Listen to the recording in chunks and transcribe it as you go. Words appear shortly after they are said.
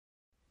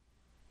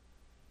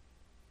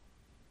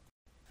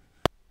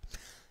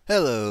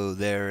Hello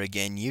there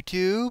again,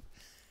 YouTube,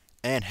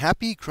 and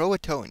happy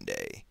Croatoan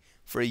Day.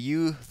 For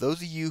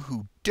those of you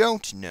who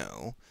don't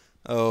know,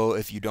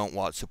 if you don't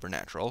watch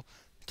Supernatural,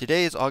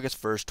 today is August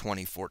 1st,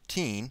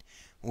 2014,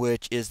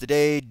 which is the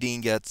day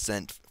Dean gets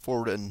sent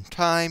forward in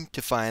time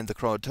to find the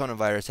Croatoan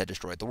virus had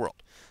destroyed the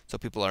world. So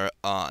people are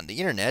on the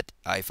internet,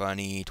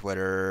 iFunny,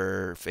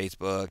 Twitter,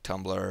 Facebook,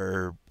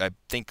 Tumblr, I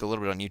think a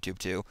little bit on YouTube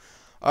too,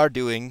 are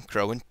doing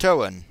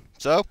Croatoan.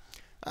 So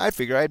I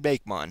figure I'd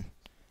make one.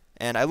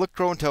 And I looked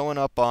Croatoan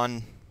up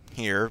on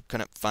here,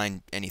 couldn't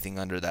find anything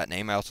under that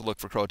name. I also looked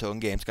for Croatoan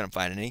games, couldn't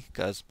find any,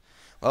 because,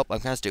 well,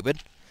 I'm kind of stupid.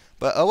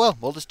 But, oh well,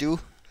 we'll just do...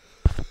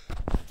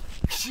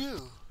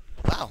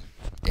 Wow.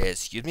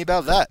 Excuse me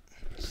about that.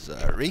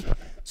 Sorry.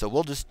 So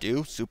we'll just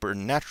do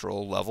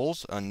supernatural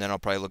levels, and then I'll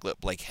probably look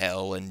up, like,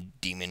 hell and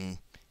demon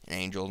and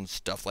angel and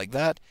stuff like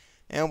that.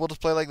 And we'll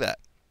just play like that.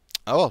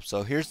 Oh, well,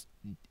 so here's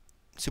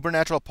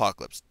Supernatural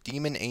Apocalypse.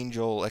 Demon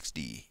Angel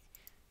XD.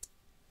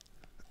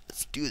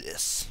 Let's do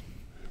this.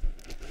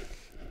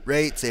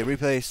 Rate, say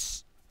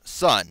replace,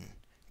 son.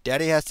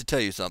 Daddy has to tell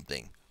you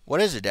something. What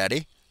is it,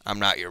 Daddy? I'm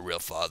not your real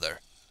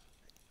father.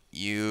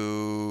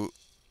 Your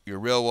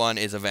real one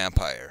is a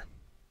vampire.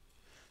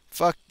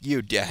 Fuck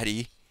you,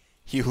 Daddy.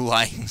 You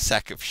lying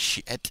sack of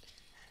shit.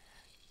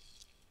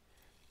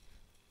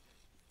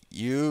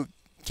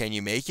 Can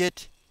you make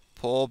it?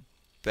 Pull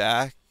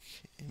back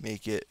and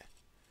make it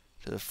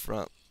to the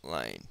front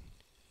line.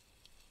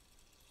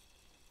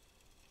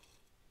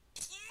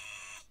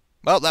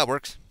 Well, that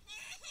works.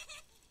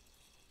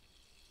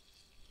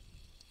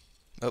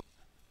 Oh.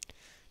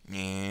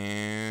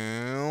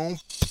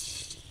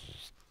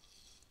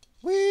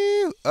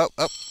 Woo! Oh,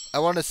 I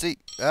want to see.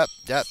 Up.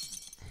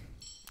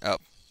 Oh.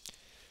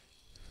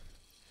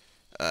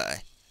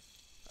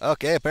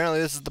 Okay, apparently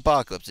this is the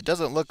apocalypse. It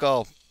doesn't look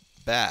all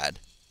bad.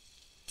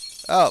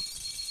 Oh.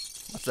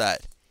 What's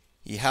that?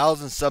 He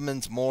howls and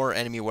summons more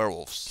enemy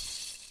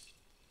werewolves.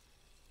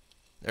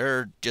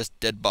 They're just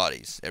dead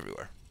bodies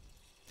everywhere.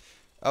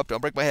 Oh,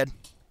 don't break my head.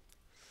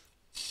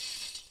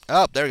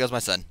 Oh, there goes my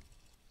son.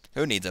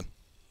 Who needs him?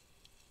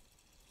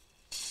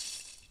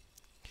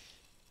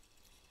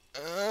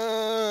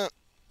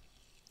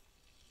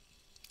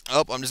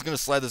 Oh, I'm just going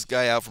to slide this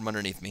guy out from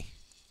underneath me.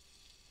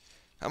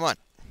 Come on.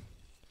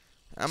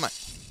 Come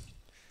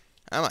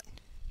on.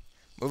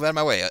 Move out of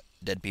my way,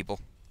 dead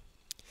people.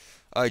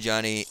 Alright,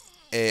 Johnny.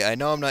 Hey, I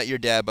know I'm not your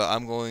dad, but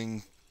you're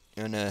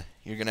going to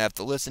have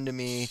to listen to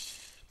me.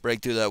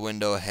 Break through that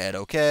window ahead,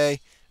 okay?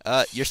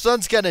 Your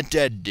son's kind of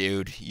dead,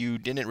 dude. You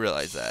didn't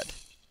realize that.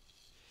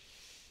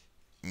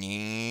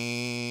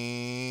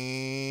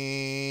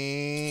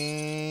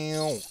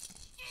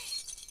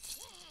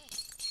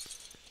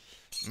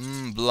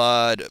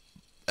 Blood.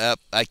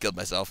 I killed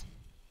myself.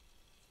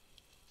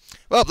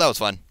 Well, that was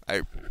fun.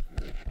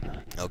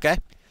 Okay.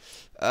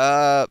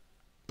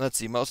 Let's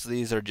see. Most of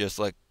these are just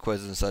like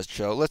quizzes and such.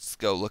 So let's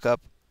go look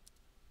up.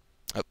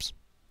 Oops.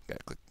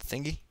 Gotta click the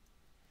thingy.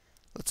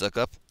 Let's look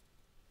up.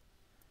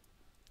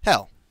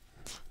 Hell.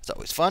 It's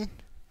always fun.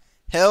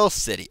 Hell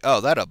City.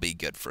 Oh, that'll be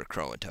good for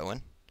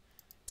Croatoan.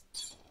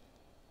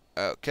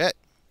 Okay.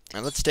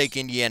 And let's take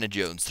Indiana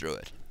Jones through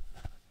it.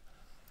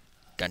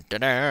 Dun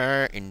dun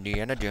dun,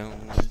 Indiana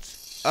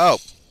Jones. Oh.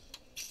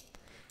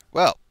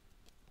 Well.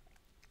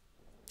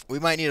 We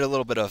might need a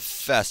little bit of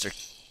faster.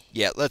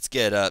 Yeah, let's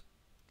get a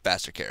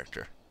faster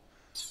character.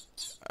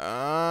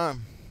 Let's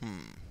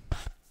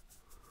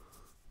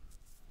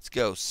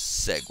go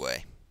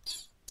Segway.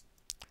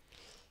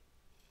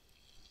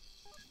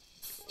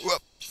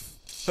 Whoop.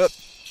 Hup.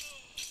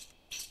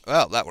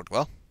 Well, that worked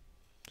well.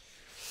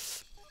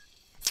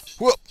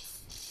 Whoop.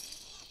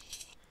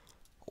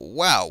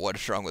 Wow, what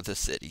is wrong with this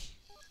city?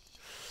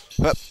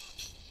 Whoop.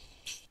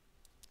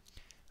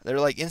 They're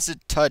like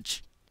instant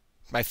touch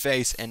my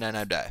face and then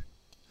I die.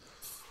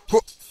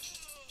 Whoop.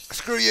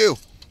 Screw you.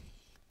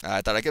 I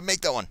thought I could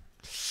make that one.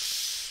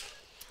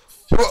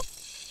 Whoop.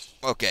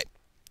 Okay.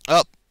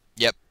 Oh.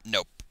 Yep.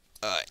 Nope.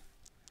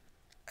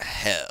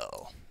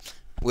 Hell.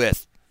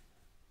 With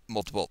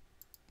multiple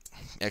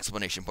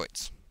explanation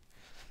points.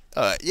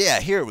 Yeah,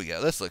 here we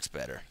go. This looks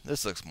better.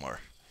 This looks more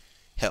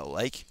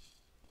hell-like.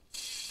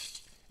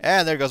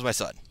 And there goes my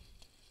son.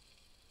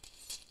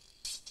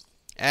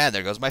 And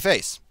there goes my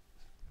face.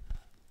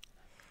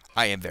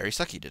 I am very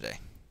sucky today.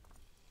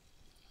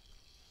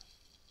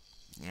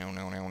 No.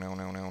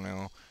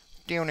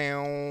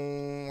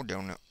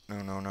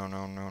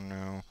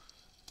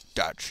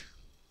 Dodge.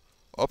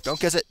 Oh, don't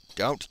kiss it.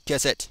 Don't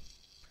kiss it.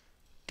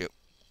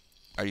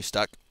 Are you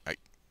stuck?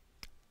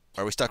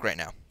 Are we stuck right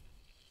now?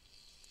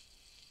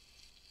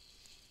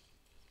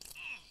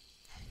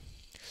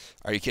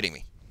 Are you kidding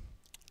me?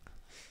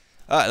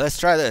 Alright, let's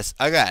try this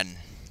again.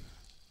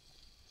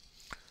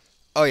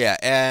 Oh yeah,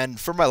 and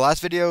for my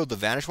last video, the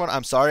Vanish one,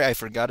 I'm sorry I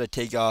forgot to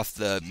take off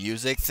the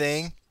music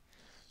thing.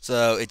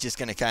 So it's just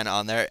gonna kinda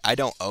on there. I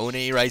don't own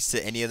any rights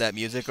to any of that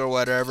music or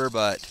whatever,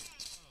 but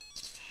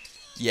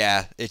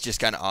yeah, it's just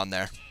kinda on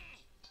there.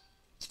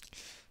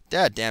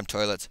 Dad damn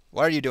toilets.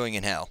 What are you doing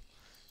in hell?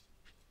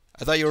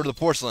 I thought you were the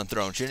porcelain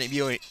throne. Shouldn't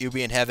you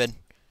be in heaven?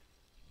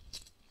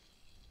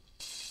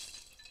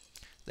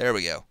 There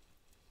we go.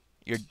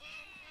 You're...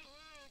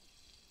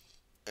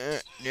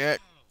 yeah.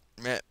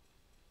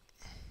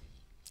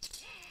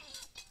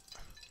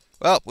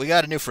 Well, we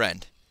got a new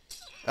friend.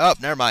 Oh,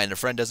 never mind. The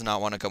friend does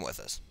not want to come with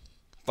us.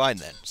 Fine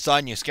then.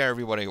 Son, you scare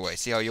everybody away.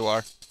 See how you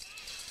are?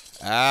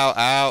 Ow,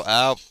 ow,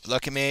 ow.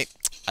 Look at me.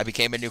 I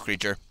became a new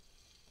creature.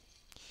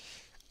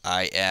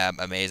 I am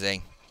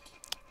amazing.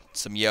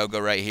 Some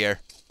yoga right here.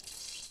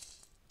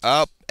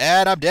 Oh,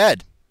 and I'm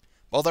dead.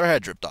 Well, their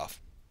head ripped off.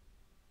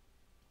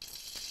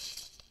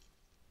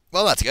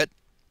 Well, that's good.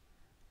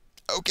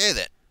 Okay,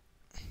 then.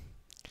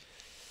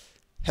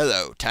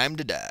 Hello, time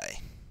to die.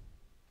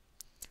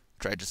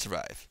 Try to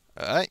survive.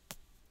 Alright.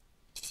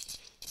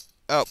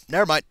 Oh,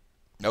 never mind.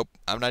 Nope,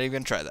 I'm not even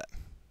going to try that.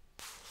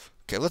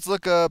 Okay, let's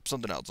look up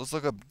something else. Let's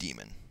look up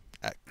demon.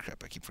 Ah,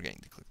 crap, I keep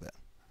forgetting to click that.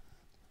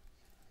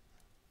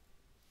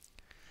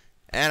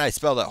 And I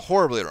spelled that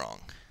horribly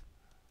wrong.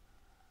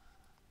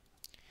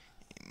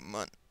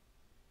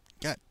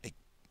 God,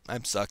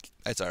 I'm suck.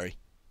 I'm sorry.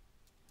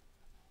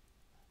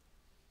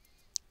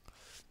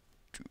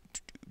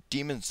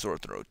 Demon sore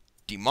throat.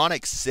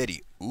 Demonic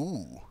city.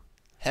 Ooh.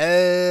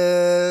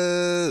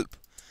 Help.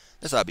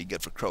 This ought to be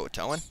good for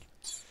Croatoan.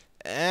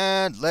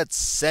 And let's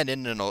send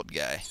in an old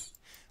guy.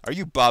 Are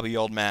you Bobby,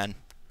 old man?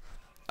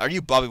 Are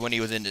you Bobby when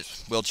he was in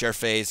his wheelchair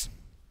phase?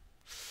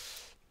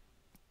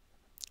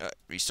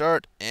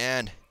 Restart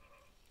and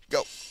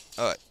go.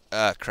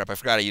 Crap, I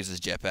forgot to use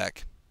his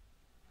jetpack.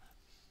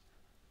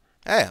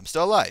 Hey, I'm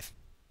still alive.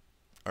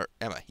 Or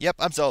am I? Yep,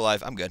 I'm still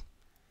alive. I'm good.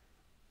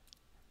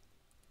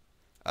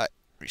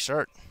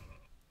 Restart.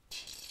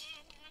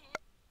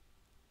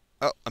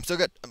 Oh, I'm still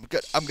good. I'm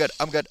good. I'm good.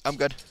 I'm good. I'm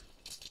good.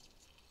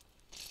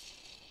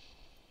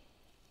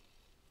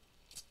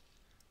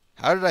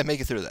 How did I make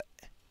it through that?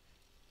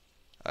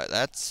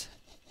 That's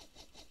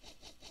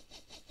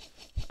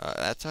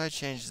how I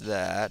changed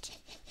that.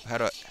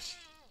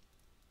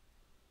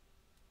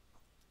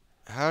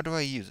 How do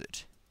I use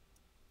it?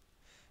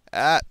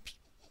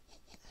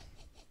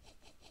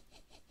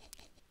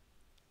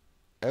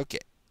 Okay.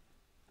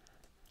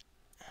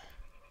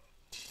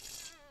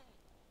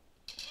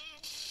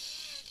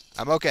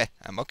 I'm okay.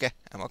 I'm okay.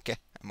 I'm okay.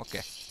 I'm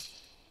okay.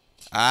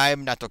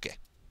 I'm not okay.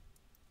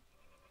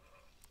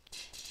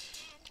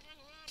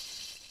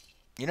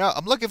 You know,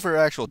 I'm looking for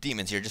actual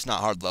demons here, just not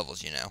hard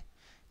levels, you know.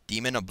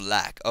 Demon of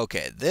Black.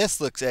 Okay, this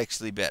looks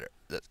actually better.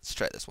 Let's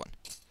try this one.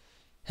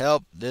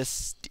 Help,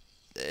 this...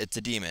 It's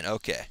a demon.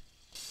 Okay.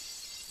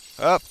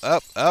 Up,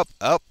 up, up,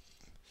 up.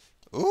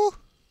 Ooh.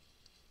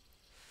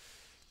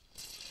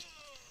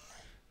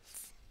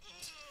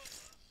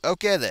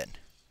 Okay, then.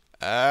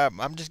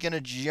 I'm just gonna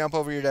jump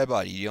over your dead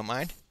body. You don't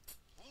mind?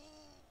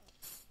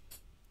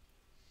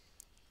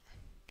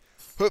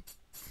 Hup.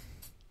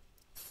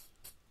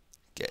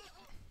 Okay.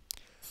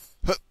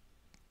 Hup.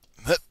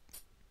 Hup.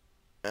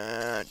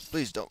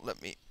 Please don't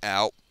let me...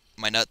 Ow.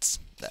 My nuts.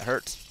 That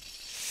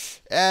hurts.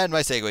 And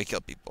my Segway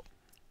killed people.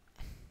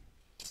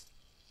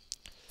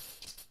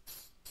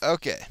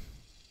 Okay.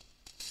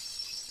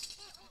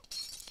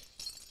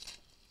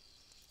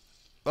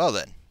 Well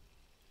then.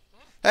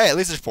 Hey, at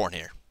least there's porn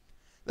here.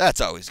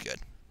 That's always good.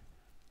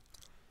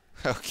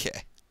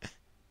 Okay.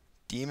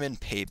 Demon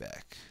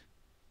Payback.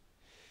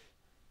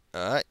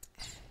 Alright.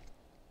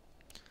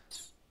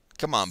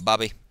 Come on,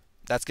 Bobby.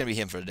 That's gonna be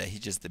him for today. He's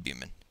just the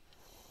demon.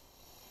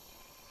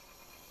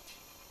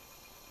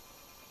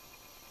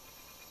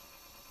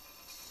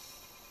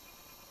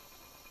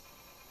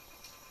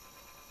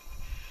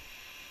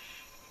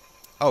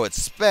 Oh,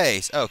 it's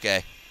space.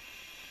 Okay.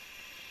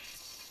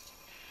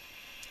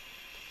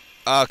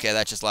 Okay,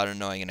 that's just loud and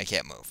annoying and I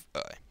can't move.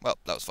 Okay. Well,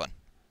 that was fun.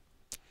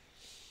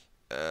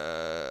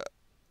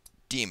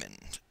 Demon.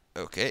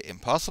 Okay,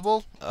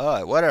 impossible?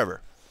 Alright,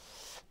 whatever.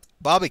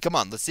 Bobby, come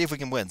on. Let's see if we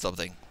can win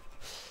something.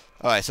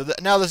 Alright, so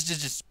now this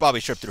is just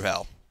Bobby trip through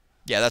hell.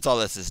 Yeah, that's all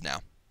this is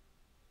now.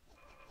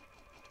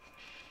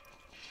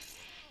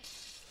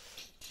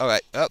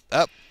 Alright, up,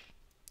 up.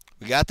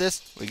 We got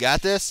this. We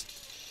got this.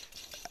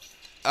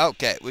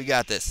 Okay, we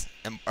got this.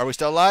 Are we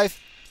still alive?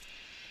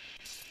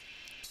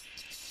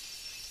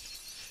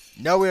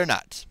 No, we are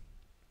not.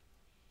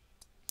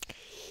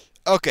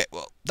 Okay,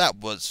 well, that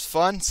was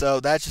fun. So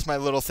that's just my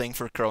little thing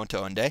for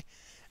Croatoan Day.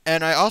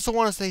 And I also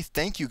want to say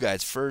thank you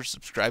guys for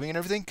subscribing and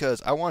everything,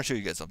 because I want to show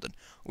you guys something.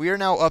 We are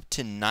now up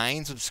to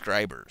 9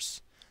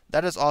 subscribers.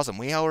 That is awesome.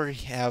 We already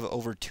have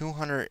over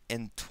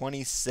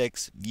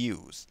 226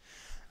 views.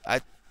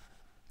 I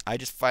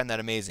just find that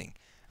amazing.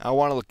 I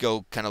want to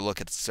go kind of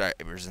look at the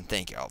subscribers and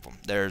thank you all of them.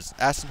 There's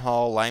Aston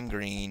Hall, Lime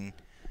Green,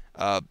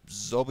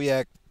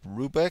 Zobiak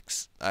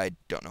Rubix, I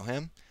don't know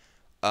him,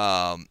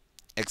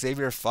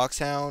 Xavier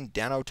Foxhound,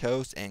 Dano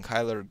Toast, and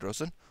Kyler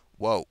Grossen.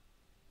 Whoa.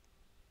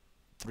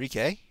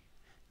 3K?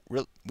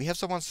 We have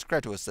someone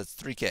subscribed to us that's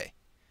 3K.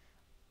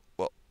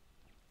 Well,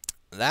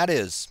 that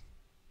is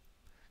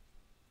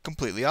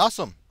completely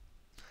awesome.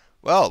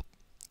 Well,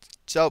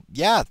 so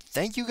yeah,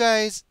 thank you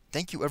guys.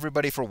 Thank you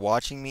everybody for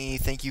watching me.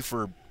 Thank you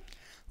for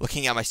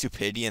looking at my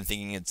stupidity and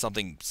thinking it's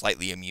something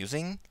slightly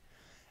amusing.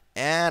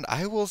 And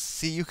I will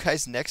see you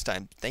guys next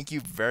time. Thank you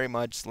very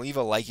much. Leave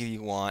a like if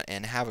you want,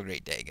 and have a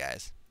great day,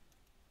 guys.